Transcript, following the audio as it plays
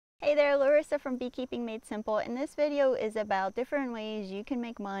Hey there, Larissa from Beekeeping Made Simple, and this video is about different ways you can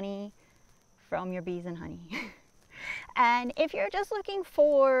make money from your bees and honey. And if you're just looking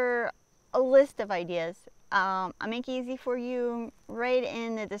for a list of ideas, I'll make it easy for you. Right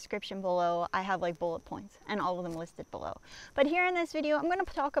in the description below, I have like bullet points and all of them listed below. But here in this video, I'm going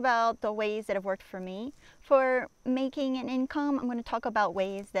to talk about the ways that have worked for me for making an income. I'm going to talk about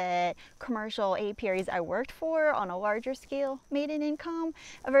ways that commercial apiaries I worked for on a larger scale made an income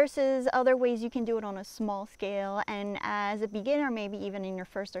versus other ways you can do it on a small scale. And as a beginner, maybe even in your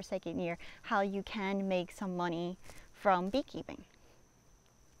first or second year, how you can make some money from beekeeping.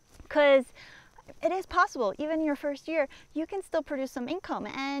 Because it is possible, even in your first year, you can still produce some income,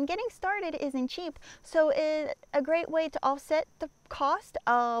 and getting started isn't cheap. So a great way to offset the cost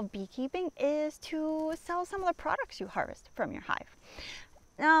of beekeeping is to sell some of the products you harvest from your hive.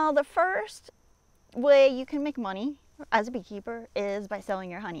 Now, the first way you can make money as a beekeeper is by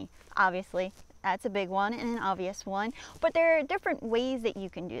selling your honey. Obviously, that's a big one and an obvious one, but there are different ways that you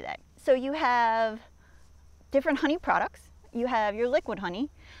can do that. So you have different honey products. You have your liquid honey,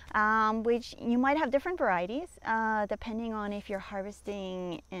 which you might have different varieties depending on if you're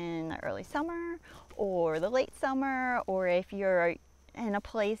harvesting in the early summer or the late summer, or if you're in a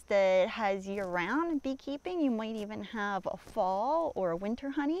place that has year-round beekeeping, you might even have a fall or a winter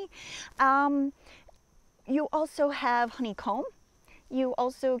honey. You also have honeycomb. You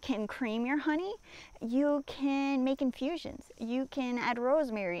also can cream your honey. You can make infusions. You can add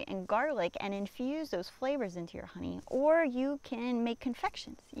rosemary and garlic and infuse those flavors into your honey. Or you can make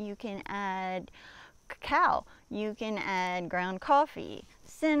confections. You can add cacao. You can add ground coffee,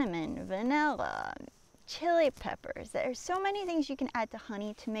 cinnamon, vanilla, chili peppers. There are so many things you can add to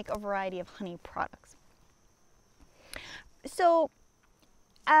honey to make a variety of honey products. So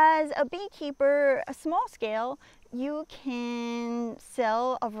as a beekeeper, a small scale, you can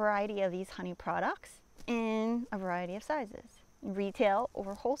sell a variety of these honey products in a variety of sizes, retail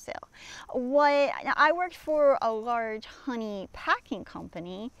or wholesale. I worked for a large honey packing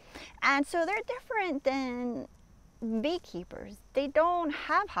company, and so they're different than beekeepers. They don't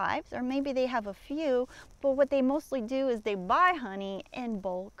have hives, or maybe they have a few, but what they mostly do is they buy honey in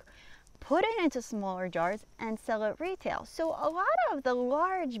bulk, put it into smaller jars, and sell it retail. So a lot of the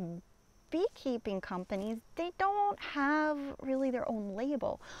large beekeeping companies, they don't have really their own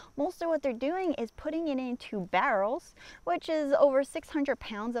label. Most of what they're doing is putting it into barrels, which is over 600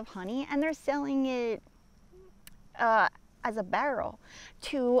 pounds of honey, and they're selling it as a barrel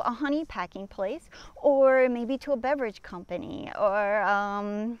to a honey packing place, or maybe to a beverage company,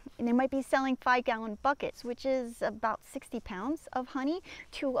 or they might be selling 5-gallon buckets, which is about 60 pounds of honey,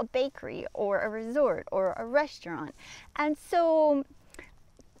 to a bakery or a resort or a restaurant. And so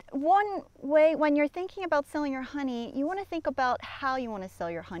one way, when you're thinking about selling your honey, you want to think about how you want to sell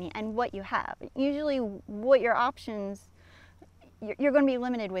your honey and what you have. Usually what your options, you're going to be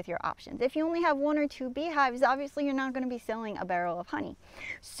limited with your options. If you only have 1 or 2 beehives, obviously you're not going to be selling a barrel of honey.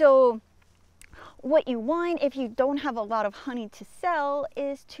 So what you want, if you don't have a lot of honey to sell,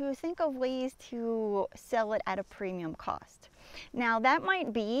 is to think of ways to sell it at a premium cost. Now that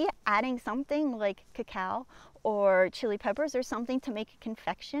might be adding something like cacao or chili peppers or something to make a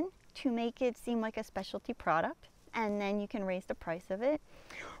confection, to make it seem like a specialty product, and then you can raise the price of it.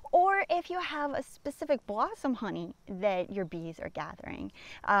 Or if you have a specific blossom honey that your bees are gathering,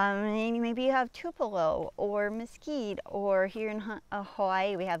 maybe you have tupelo or mesquite, or here in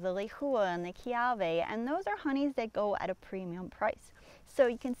Hawaii we have the lehua and the kiawe, and those are honeys that go at a premium price. So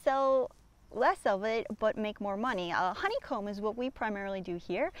you can sell less of it but make more money. Honeycomb is what we primarily do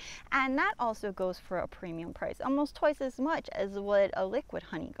here, and that also goes for a premium price, almost twice as much as what a liquid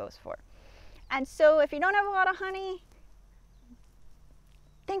honey goes for. And so if you don't have a lot of honey,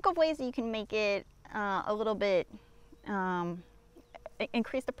 think of ways that you can make it a little bit,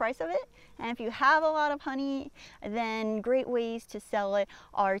 increase the price of it. And if you have a lot of honey, then great ways to sell it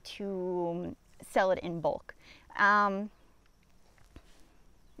are to sell it in bulk.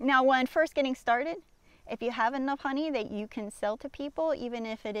 Now, when first getting started, if you have enough honey that you can sell to people, even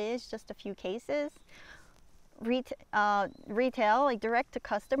if it is just a few cases, retail, like direct to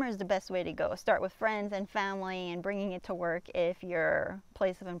customer, is the best way to go. Start with friends and family and bringing it to work if your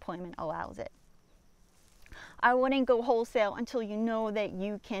place of employment allows it. I wouldn't go wholesale until you know that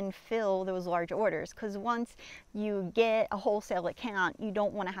you can fill those large orders, because once you get a wholesale account, you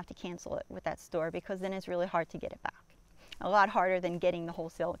don't want to have to cancel it with that store, because then it's really hard to get it back. A lot harder than getting the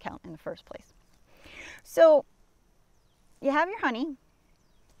wholesale account in the first place. So you have your honey.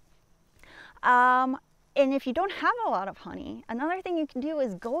 And if you don't have a lot of honey, another thing you can do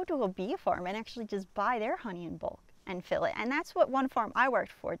is go to a bee farm and actually just buy their honey in bulk and fill it. And that's what one farm I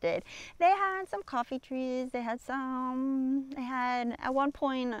worked for did. They had some coffee trees, they had at one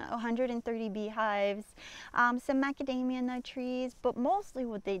point 130 beehives, some macadamia nut trees, but mostly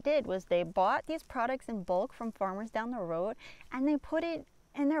what they did was they bought these products in bulk from farmers down the road and they put it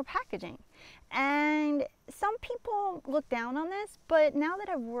in their packaging. And some people look down on this, but now that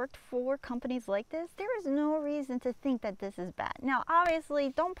I've worked for companies like this, there is no reason to think that this is bad. Now, obviously,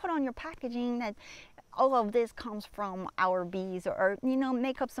 don't put on your packaging that all of this comes from our bees, or you know,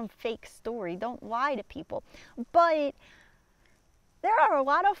 make up some fake story. Don't lie to people. But there are a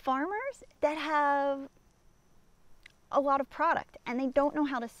lot of farmers that have a lot of product and they don't know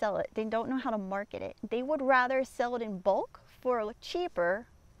how to sell it. They don't know how to market it. They would rather sell it in bulk for cheaper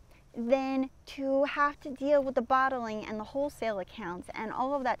than to have to deal with the bottling and the wholesale accounts and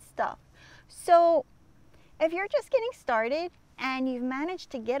all of that stuff. So if you're just getting started and you've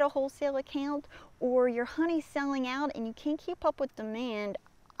managed to get a wholesale account, or your honey's selling out and you can't keep up with demand,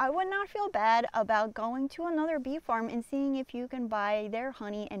 I would not feel bad about going to another bee farm and seeing if you can buy their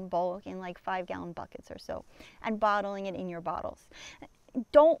honey in bulk in like 5-gallon buckets or so and bottling it in your bottles.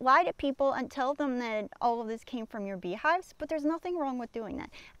 Don't lie to people and tell them that all of this came from your beehives, but there's nothing wrong with doing that.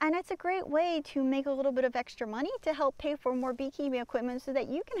 And it's a great way to make a little bit of extra money to help pay for more beekeeping equipment so that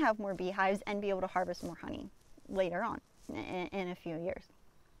you can have more beehives and be able to harvest more honey later on in a few years.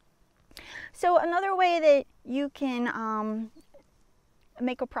 So another way that you can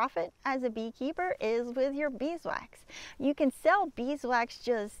make a profit as a beekeeper is with your beeswax. You can sell beeswax,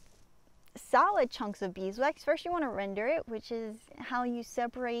 just solid chunks of beeswax. First you want to render it, which is how you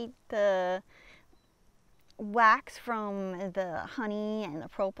separate the wax from the honey and the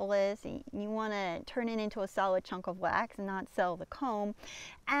propolis. You want to turn it into a solid chunk of wax and not sell the comb.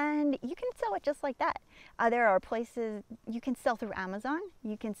 And you can sell it just like that. There are places you can sell through Amazon,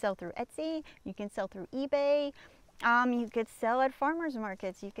 you can sell through Etsy, you can sell through eBay. You could sell at farmers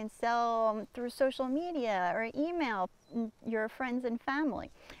markets, you can sell through social media or email your friends and family.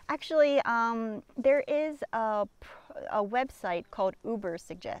 Actually, there is a website called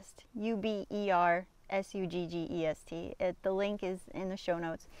Ubersuggest, UBERSUGGEST. The link is in the show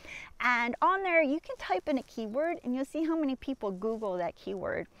notes. And on there, you can type in a keyword and you'll see how many people Google that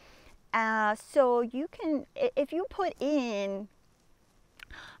keyword. So you can, if you put in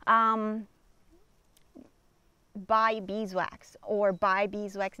buy beeswax, or buy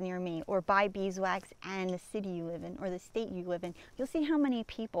beeswax near me, or buy beeswax and the city you live in or the state you live in, you'll see how many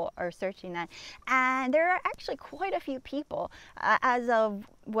people are searching that. And there are actually quite a few people, as of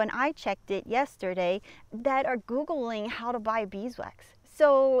when I checked it yesterday, that are Googling how to buy beeswax.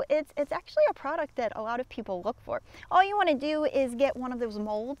 So it's actually a product that a lot of people look for. All you want to do is get one of those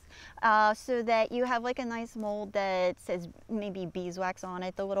molds, so that you have like a nice mold that says maybe beeswax on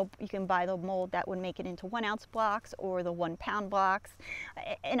it. You can buy the mold that would make it into 1-ounce blocks or the 1-pound blocks.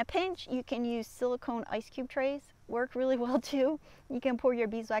 In a pinch, you can use silicone ice cube trays. Work really well too. You can pour your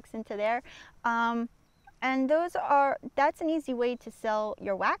beeswax into there. And that's an easy way to sell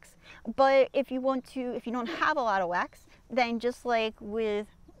your wax. But if you don't have a lot of wax, then just like with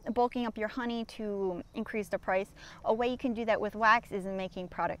bulking up your honey to increase the price, a way you can do that with wax is in making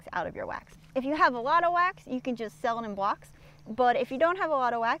products out of your wax. If you have a lot of wax, you can just sell it in blocks. But if you don't have a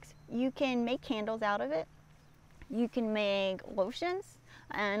lot of wax, you can make candles out of it. You can make lotions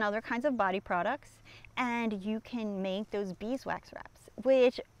and other kinds of body products. And you can make those beeswax wraps,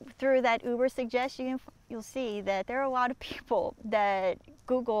 which through that Ubersuggest, you'll see that there are a lot of people that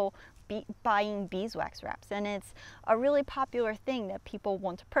Google buying beeswax wraps, and it's a really popular thing that people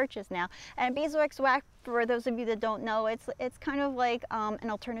want to purchase now. And beeswax wax, for those of you that don't know, it's kind of like an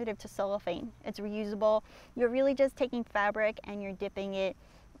alternative to cellophane. It's reusable. You're really just taking fabric and you're dipping it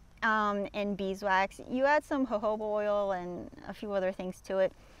in beeswax. You add some jojoba oil and a few other things to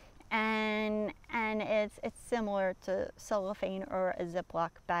it, and it's similar to cellophane or a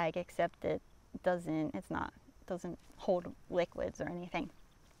Ziploc bag, except it doesn't hold liquids or anything.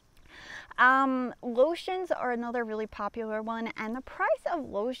 Lotions are another really popular one, and the price of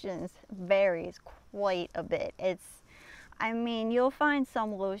lotions varies quite a bit. You'll find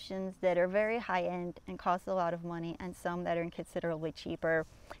some lotions that are very high-end and cost a lot of money, and some that are considerably cheaper.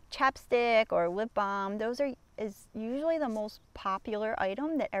 Chapstick or lip balm, is usually the most popular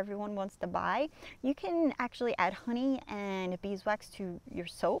item that everyone wants to buy. You can actually add honey and beeswax to your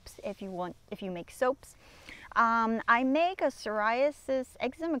soaps if you make soaps. I make a psoriasis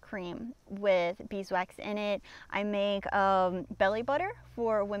eczema cream with beeswax in it. I make belly butter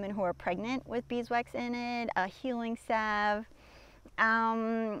for women who are pregnant with beeswax in it, a healing salve.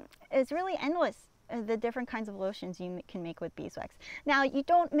 It's really endless, the different kinds of lotions you can make with beeswax. Now, you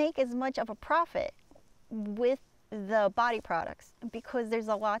don't make as much of a profit with the body products, because there's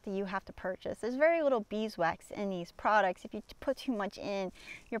a lot that you have to purchase. There's very little beeswax in these products. If you put too much in,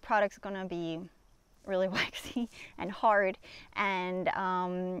 your product's going to be really waxy and hard, and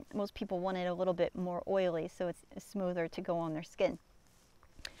most people want it a little bit more oily so it's smoother to go on their skin.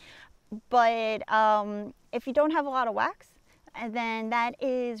 But if you don't have a lot of wax, and then that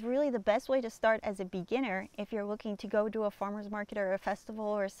is really the best way to start as a beginner if you're looking to go to a farmer's market or a festival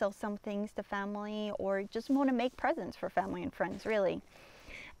or sell some things to family, or just want to make presents for family and friends, really.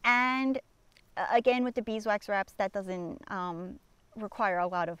 And again, with the beeswax wraps, that doesn't require a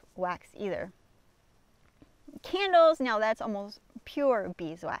lot of wax either. Candles, now that's almost pure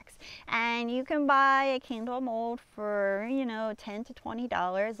beeswax, and you can buy a candle mold for, you know, $10 to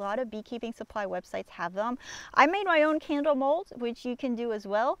 $20. A lot of beekeeping supply websites have them. I made my own candle mold, which you can do as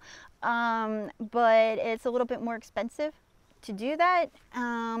well, but it's a little bit more expensive to do that.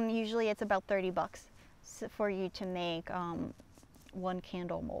 Usually it's about 30 bucks for you to make one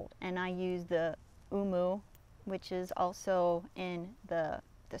candle mold, and I use the Umu, which is also in the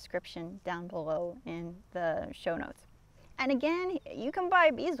description down below in the show notes. And again, you can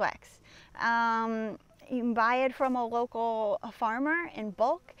buy beeswax. You can buy it from a local farmer in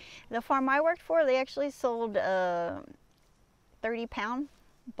bulk. The farm I worked for, they actually sold 30-pound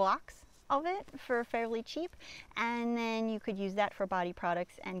blocks of it for fairly cheap, and then you could use that for body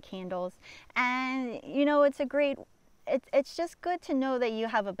products and candles. And you know, it's a great, it's just good to know that you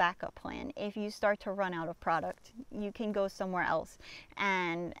have a backup plan. If you start to run out of product, you can go somewhere else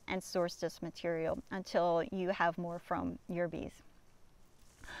and source this material until you have more from your bees.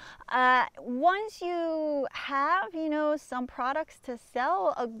 Once you have, you know, some products to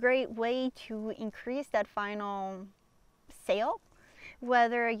sell, a great way to increase that final sale,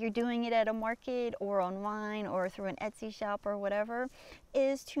 whether you're doing it at a market or online or through an Etsy shop or whatever,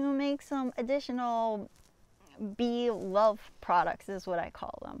 is to make some additional bee love products, is what I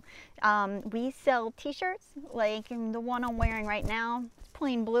call them. We sell t-shirts like the one I'm wearing right now. It's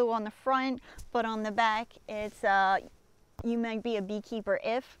plain blue on the front, but on the back it's you might be a beekeeper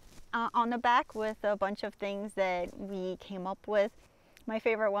if on the back, with a bunch of things that we came up with. My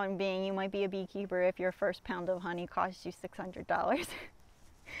favorite one being, you might be a beekeeper if your first pound of honey costs you $600.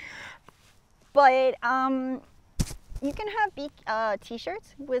 But you can have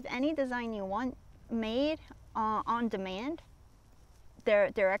t-shirts with any design you want made on demand.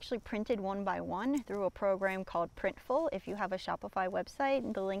 They're actually printed one by one through a program called Printful. If you have a Shopify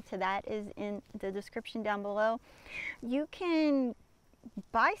website, the link to that is in the description down below. You can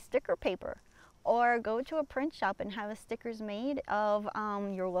buy sticker paper or go to a print shop and have stickers made of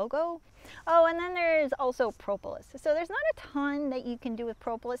your logo. Oh, and then there's also propolis. So there's not a ton that you can do with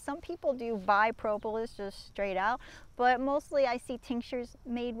propolis. Some people do buy propolis just straight out, but mostly I see tinctures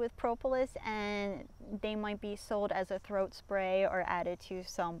made with propolis, and they might be sold as a throat spray or added to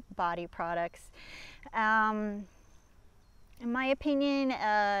some body products. In my opinion,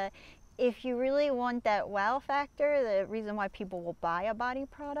 if you really want that wow factor, the reason why people will buy a body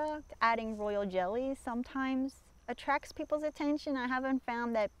product, adding royal jelly sometimes attracts people's attention. I haven't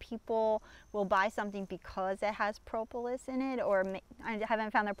found that people will buy something because it has propolis in it, or I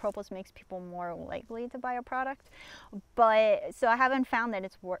haven't found that propolis makes people more likely to buy a product. But so I haven't found that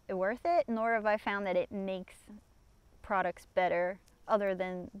it's worth it, nor have I found that it makes products better, other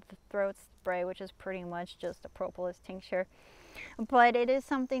than the throat spray, which is pretty much just a propolis tincture. But it is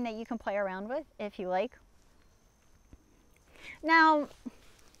something that you can play around with if you like. Now,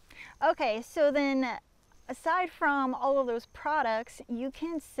 okay, so then aside from all of those products, you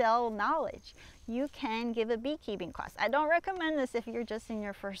can sell knowledge. You can give a beekeeping class. I don't recommend this if you're just in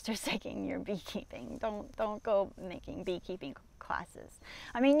your first or second year beekeeping. Don't go making beekeeping classes.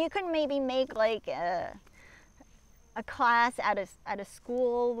 I mean, you can maybe make like a class at a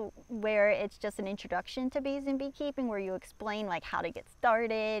school where it's just an introduction to bees and beekeeping, where you explain like how to get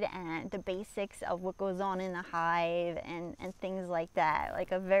started and the basics of what goes on in the hive and things like that,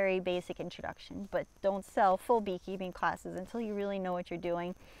 like a very basic introduction. But don't sell full beekeeping classes until you really know what you're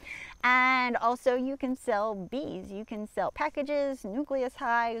doing. And also you can sell bees. You can sell packages, nucleus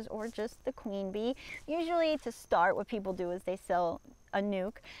hives, or just the queen bee. Usually to start, what people do is they sell a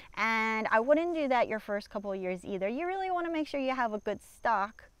nuke, and I wouldn't do that your first couple of years either. You really want to make sure you have a good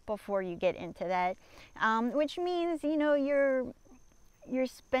stock before you get into that, which means, you know, you're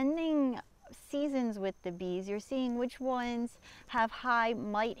spending seasons with the bees. You're seeing which ones have high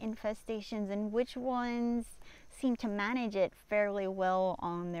mite infestations and which ones seem to manage it fairly well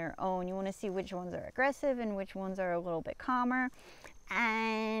on their own. You want to see which ones are aggressive and which ones are a little bit calmer,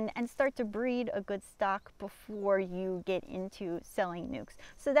 and start to breed a good stock before you get into selling nukes.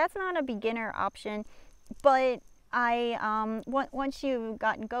 So that's not a beginner option, but Once you've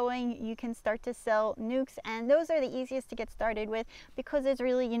gotten going, you can start to sell nukes, and those are the easiest to get started with because it's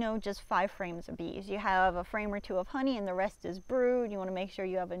really, you know, just 5 frames of bees. You have a frame or 2 of honey and the rest is brood. You want to make sure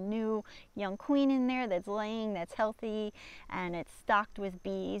you have a new young queen in there that's laying, that's healthy, and it's stocked with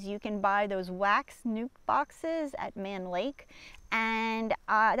bees. You can buy those wax nuke boxes at Man Lake, and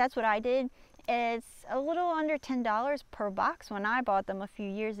that's what I did. It's a little under $10 per box. When I bought them a few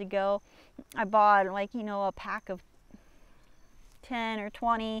years ago, I bought, like, you know, a pack of 10 or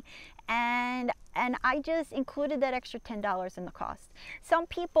 20, and I just included that extra $10 in the cost. Some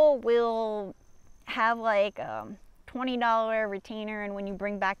people will have like a $20 retainer, and when you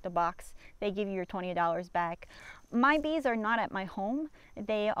bring back the box, they give you your $20 back. My bees are not at my home.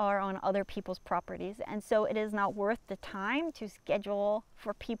 They are on other people's properties, and so it is not worth the time to schedule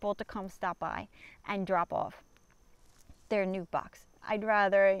for people to come stop by and drop off their nuke box. I'd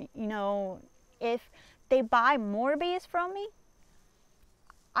rather, you know, if they buy more bees from me,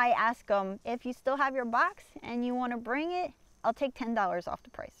 I ask them, if you still have your box and you want to bring it, I'll take $10 off the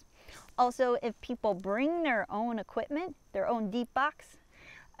price. Also, if people bring their own equipment, their own deep box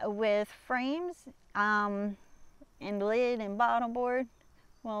with frames, and lid and bottom board,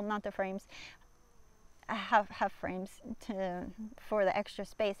 well, not the frames, have frames for the extra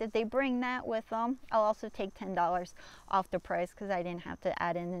space. If they bring that with them, I'll also take $10 off the price because I didn't have to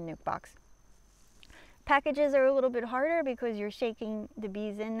add in the nuke box. Packages are a little bit harder because you're shaking the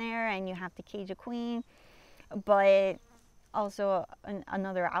bees in there and you have to cage a queen, but also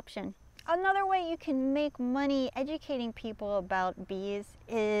another option. Another way you can make money educating people about bees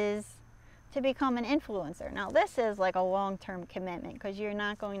is to become an influencer. Now, this is like a long-term commitment because you're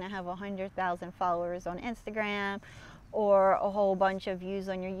not going to have 100,000 followers on Instagram or a whole bunch of views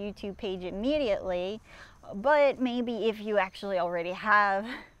on your YouTube page immediately, but maybe if you actually already have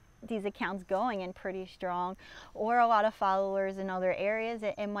these accounts going and pretty strong, or a lot of followers in other areas,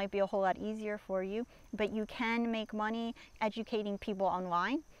 it might be a whole lot easier for you. But you can make money educating people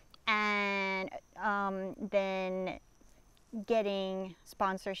online, and then getting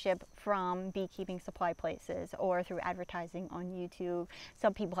sponsorship from beekeeping supply places or through advertising on YouTube.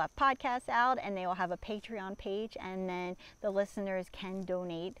 Some people have podcasts out and they will have a Patreon page, and then the listeners can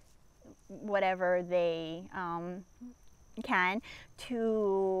donate whatever they can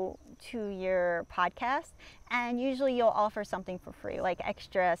to your podcast, and usually you'll offer something for free, like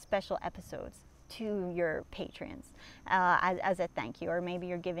extra special episodes to your patrons as a thank you, or maybe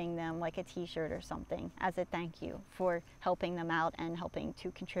you're giving them like a t-shirt or something as a thank you for helping them out and helping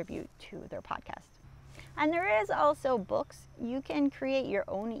to contribute to their podcast. And there is also books. You can create your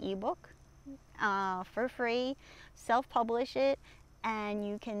own ebook for free, self-publish it, and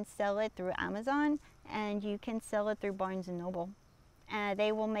you can sell it through Amazon, and you can sell it through Barnes & Noble.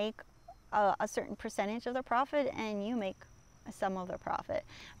 They will make a certain percentage of the profit, and you make some of the profit.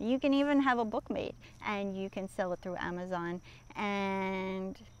 You can even have a book made, and you can sell it through Amazon,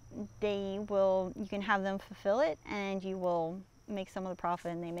 and you can have them fulfill it, and you will make some of the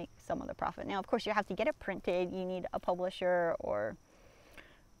profit, and they make some of the profit. Now, of course, you have to get it printed. You need a publisher or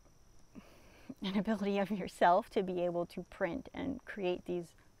an ability of yourself to be able to print and create these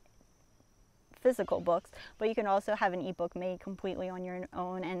physical books, but you can also have an ebook made completely on your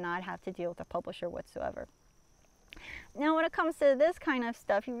own and not have to deal with a publisher whatsoever. Now, when it comes to this kind of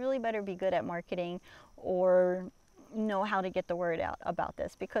stuff, you really better be good at marketing or know how to get the word out about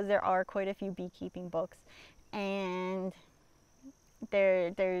this, because there are quite a few beekeeping books, and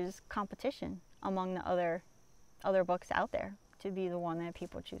there's competition among the other books out there to be the one that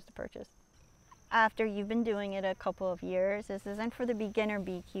people choose to purchase. After you've been doing it a couple of years, this isn't for the beginner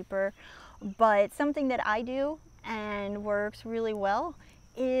beekeeper, but something that I do and works really well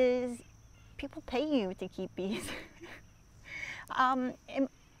is people pay you to keep bees.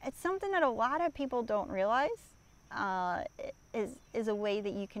 It's something that a lot of people don't realize is a way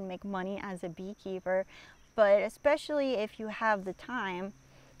that you can make money as a beekeeper, but especially if you have the time.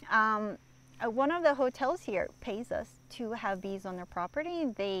 One of the hotels here pays us to have bees on their property.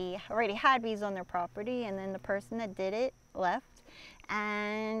 They already had bees on their property, and then the person that did it left,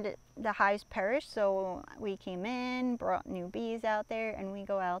 and the hives perished, so we came in, brought new bees out there, and we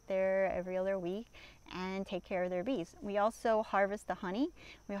go out there every other week and take care of their bees. We also harvest the honey.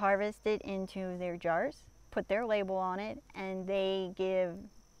 We harvest it into their jars, put their label on it, and they give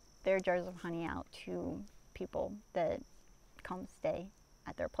their jars of honey out to people that come stay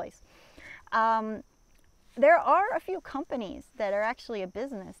at their place. There are a few companies that are actually a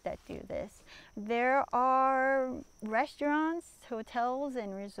business that do this. There are restaurants, hotels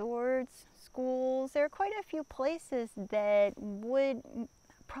and resorts, schools. There are quite a few places that would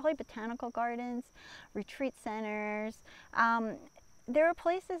probably botanical gardens, retreat centers. There are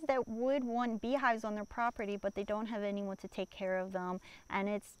places that would want beehives on their property, but they don't have anyone to take care of them, and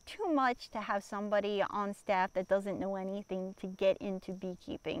it's too much to have somebody on staff that doesn't know anything to get into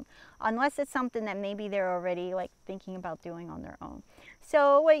beekeeping, unless it's something that maybe they're already like thinking about doing on their own.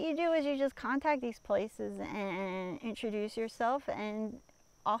 So what you do is you just contact these places and introduce yourself and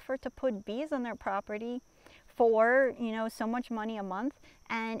offer to put bees on their property for, you know, so much money a month,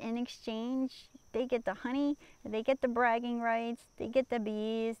 and in exchange they get the honey, they get the bragging rights, they get the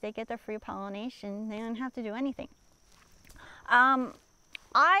bees, they get the free pollination. They don't have to do anything.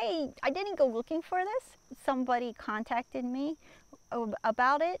 I didn't go looking for this. Somebody contacted me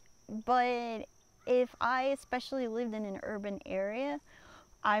about it, but if I especially lived in an urban area,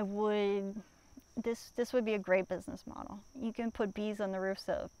 I would, this would be a great business model. You can put bees on the roofs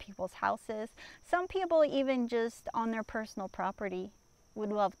of people's houses. Some people even just on their personal property would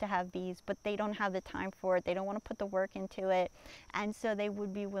love to have bees, but they don't have the time for it. They don't want to put the work into it, and so they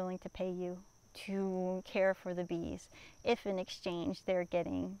would be willing to pay you to care for the bees if in exchange they're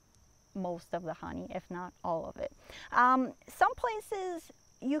getting most of the honey, if not all of it. Some places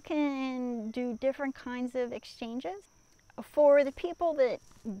you can do different kinds of exchanges. For the people that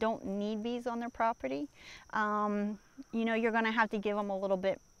don't need bees on their property, you know, you're going to have to give them a little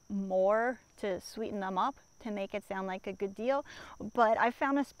bit more to sweeten them up to make it sound like a good deal. But I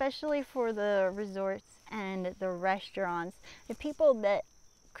found, especially for the resorts and the restaurants, the people that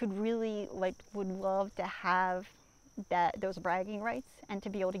could really would love to have those bragging rights and to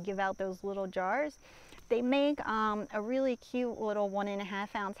be able to give out those little jars, they make a really cute little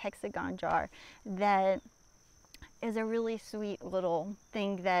 1.5 ounce hexagon jar that is a really sweet little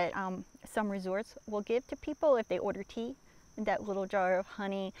thing that some resorts will give to people if they order tea. That little jar of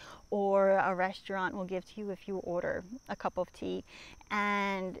honey, or a restaurant will give to you if you order a cup of tea,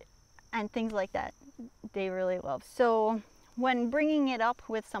 and things like that they really love. So when bringing it up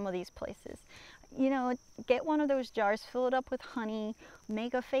with some of these places, you know, get one of those jars, fill it up with honey,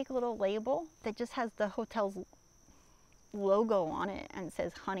 make a fake little label that just has the hotel's logo on it and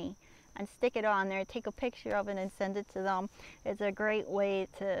says honey, and stick it on there, take a picture of it and send it to them. It's a great way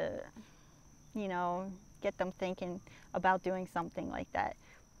to, you know, get them thinking about doing something like that.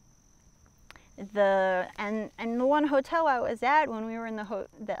 And the one hotel I was at, when we were in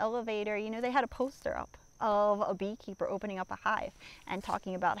the elevator, you know, they had a poster up of a beekeeper opening up a hive and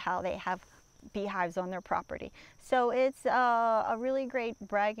talking about how they have beehives on their property. So it's a really great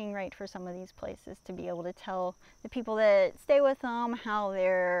bragging right for some of these places to be able to tell the people that stay with them how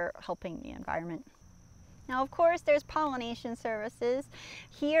they're helping the environment. Now, of course, there's pollination services.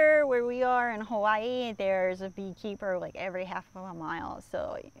 Here where we are in Hawaii, there's a beekeeper like every half of a mile,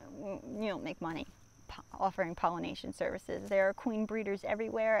 so you don't make money offering pollination services. There are queen breeders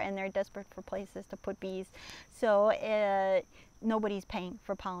everywhere, and they're desperate for places to put bees, so nobody's paying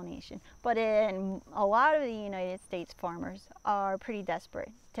for pollination. But in a lot of the United States, farmers are pretty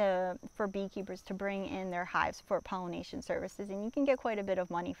desperate for beekeepers to bring in their hives for pollination services, and you can get quite a bit of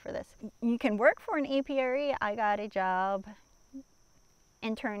money for this. You can work for an apiary. I got a job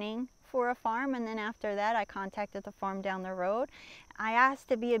interning for a farm, and then after that I contacted the farm down the road. I asked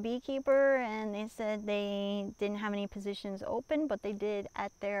to be a beekeeper, and they said they didn't have any positions open, but they did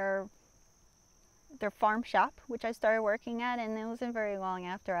at their farm shop, which I started working at, and it wasn't very long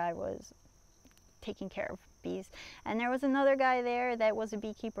after I was taking care of bees. And there was another guy there that was a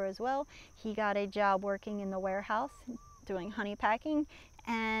beekeeper as well. He got a job working in the warehouse doing honey packing,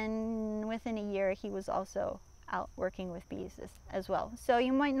 and within a year he was also out working with bees as well. So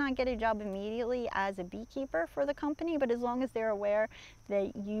you might not get a job immediately as a beekeeper for the company, but as long as they're aware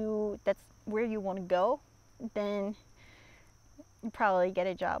that that's where you want to go, then you probably get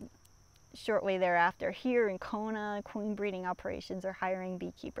a job shortly thereafter. Here in Kona, queen breeding operations are hiring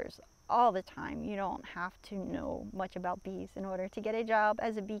beekeepers all the time. You don't have to know much about bees in order to get a job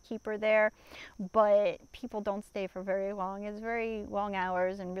as a beekeeper there, but people don't stay for very long. It's very long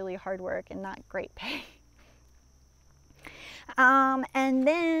hours and really hard work and not great pay. And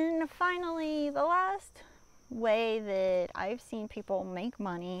then finally, the last way that I've seen people make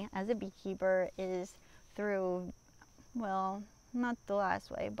money as a beekeeper is through, well, not the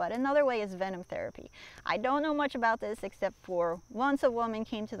last way, but another way is venom therapy. I don't know much about this except for once a woman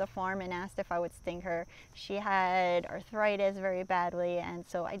came to the farm and asked if I would sting her. She had arthritis very badly, and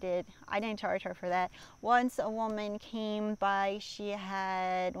so I didn't charge her for that. Once a woman came by, she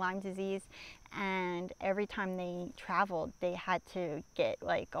had Lyme disease, and every time they traveled they had to get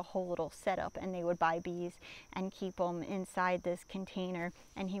like a whole little setup, and they would buy bees and keep them inside this container,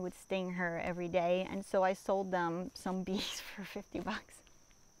 and he would sting her every day. And so I sold them some bees for $50.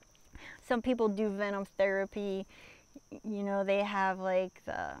 Some people do venom therapy. You know, they have like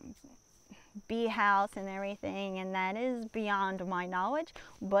the bee house and everything, and that is beyond my knowledge,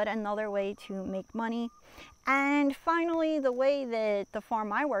 but another way to make money. And finally, the way that the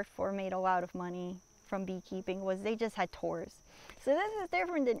farm I worked for made a lot of money from beekeeping was they just had tours. So this is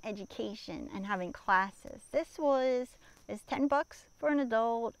different than education and having classes. This is $10 for an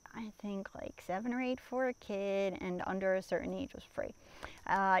adult, I think like 7 or 8 for a kid, and under a certain age was free.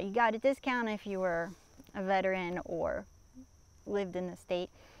 You got a discount if you were a veteran or lived in the state.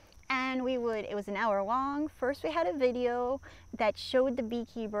 And it was an hour long. First we had a video that showed the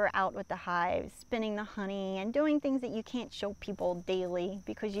beekeeper out with the hives, spinning the honey and doing things that you can't show people daily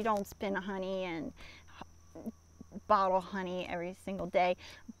because you don't spin honey and bottle honey every single day.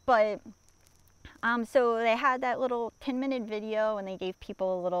 But so they had that little 10-minute video, and they gave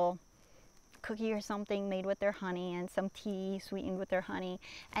people a little cookie or something made with their honey and some tea sweetened with their honey.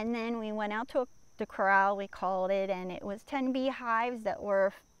 And then we went out to the corral, we called it, and it was 10 beehives that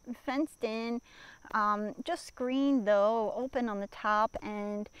were fenced in, just screened though, open on the top,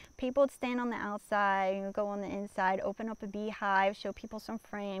 and people would stand on the outside, go on the inside, open up a beehive, show people some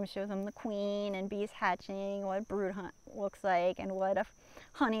frames, show them the queen and bees hatching, what brood looks like and what a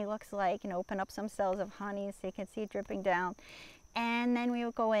honey looks like, and open up some cells of honey so you can see it dripping down. And then we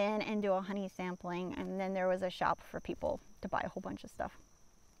would go in and do a honey sampling, and then there was a shop for people to buy a whole bunch of stuff.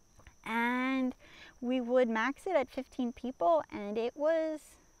 And we would max it at 15 people, and they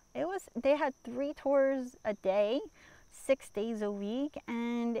had 3 tours a day, 6 days a week,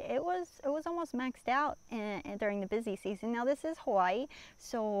 and it was almost maxed out during the busy season. Now this is Hawaii,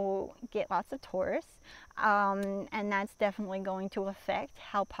 so get lots of tourists, and that's definitely going to affect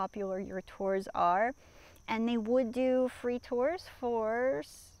how popular your tours are. And they would do free tours for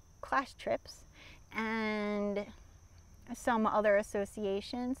class trips and some other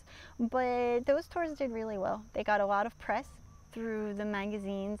associations, but those tours did really well. They got a lot of press through the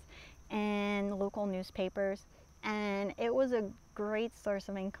magazines and local newspapers, and it was a great source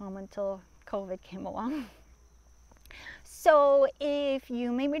of income until COVID came along. So if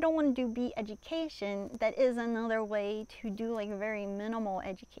you maybe don't want to do bee education, that is another way to do like very minimal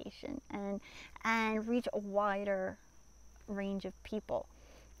education and reach a wider range of people.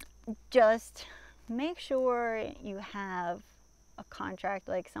 Just make sure you have a contract,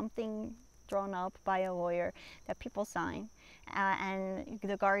 like something drawn up by a lawyer that people sign, and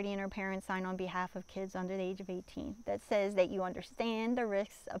the guardian or parent sign on behalf of kids under the age of 18, that says that you understand the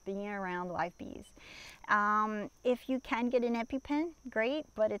risks of being around live bees. If you can get an EpiPen, great,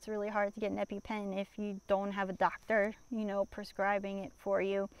 but it's really hard to get an EpiPen if you don't have a doctor, you know, prescribing it for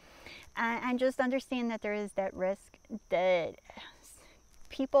you. And just understand that there is that risk that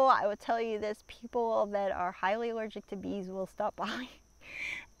people, I will tell you this, people that are highly allergic to bees will stop by.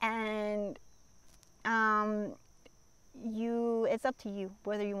 And it's up to you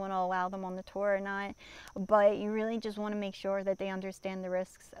whether you want to allow them on the tour or not, but you really just want to make sure that they understand the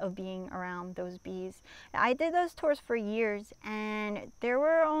risks of being around those bees. I did those tours for years, and there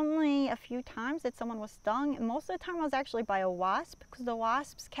were only a few times that someone was stung, and most of the time I was actually by a wasp, because the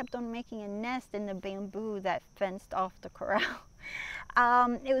wasps kept on making a nest in the bamboo that fenced off the corral.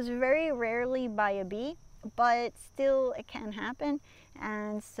 It was very rarely by a bee, but still it can happen.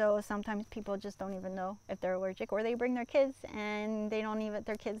 And so sometimes people just don't even know if they're allergic, or they bring their kids and they don't even,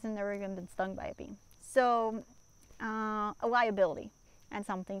 their kids have never even been stung by a bee. So a liability and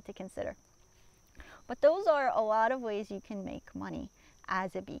something to consider. But those are a lot of ways you can make money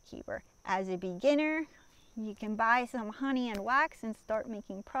as a beekeeper. As a beginner, you can buy some honey and wax and start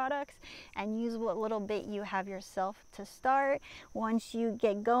making products and use what little bit you have yourself to start. Once you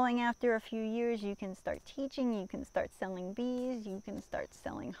get going after a few years, you can start teaching, you can start selling bees, you can start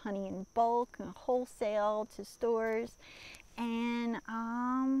selling honey in bulk and wholesale to stores. And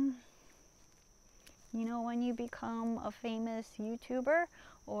you know, when you become a famous YouTuber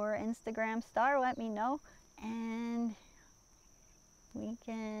or Instagram star, let me know, and you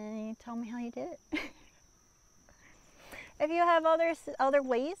tell me how you did it. If you have other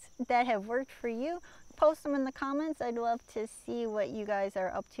ways that have worked for you, post them in the comments. I'd love to see what you guys are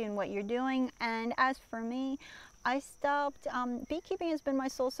up to and what you're doing. And as for me, I stopped. Beekeeping has been my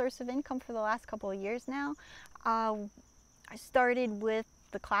sole source of income for the last couple of years now. I started with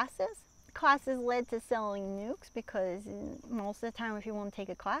the classes. Classes led to selling nukes, because most of the time if you want to take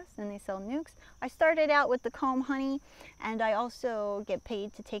a class, then they sell nukes. I started out with the comb honey, and I also get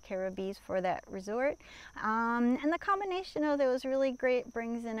paid to take care of bees for that resort. And the combination of those really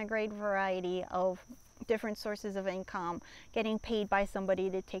brings in a great variety of different sources of income. Getting paid by somebody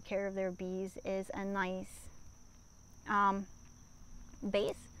to take care of their bees is a nice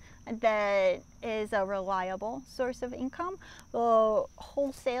base that is a reliable source of income. The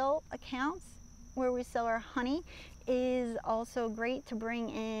wholesale accounts where we sell our honey is also great to bring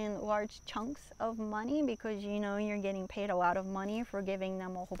in large chunks of money, because you know you're getting paid a lot of money for giving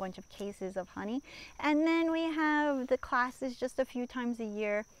them a whole bunch of cases of honey. And then we have the classes just a few times a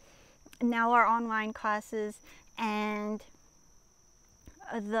year, now our online classes, and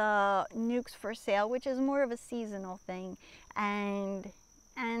the nukes for sale, which is more of a seasonal thing and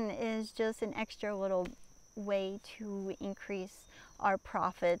is just an extra little way to increase our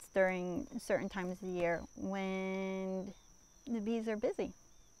profits during certain times of the year when the bees are busy.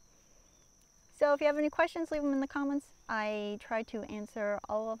 So if you have any questions, leave them in the comments. I try to answer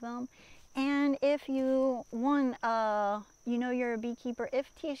all of them. And if you want you know you're a beekeeper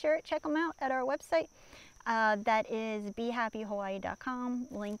if t-shirt, check them out at our website. That is behappyhawaii.com.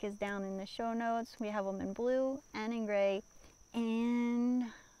 Link is down in the show notes. We have them in blue and in gray, and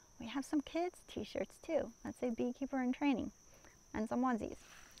we have some kids t-shirts too that say beekeeper in training, and some onesies.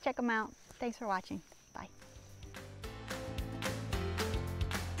 Check them out. Thanks for watching. Bye.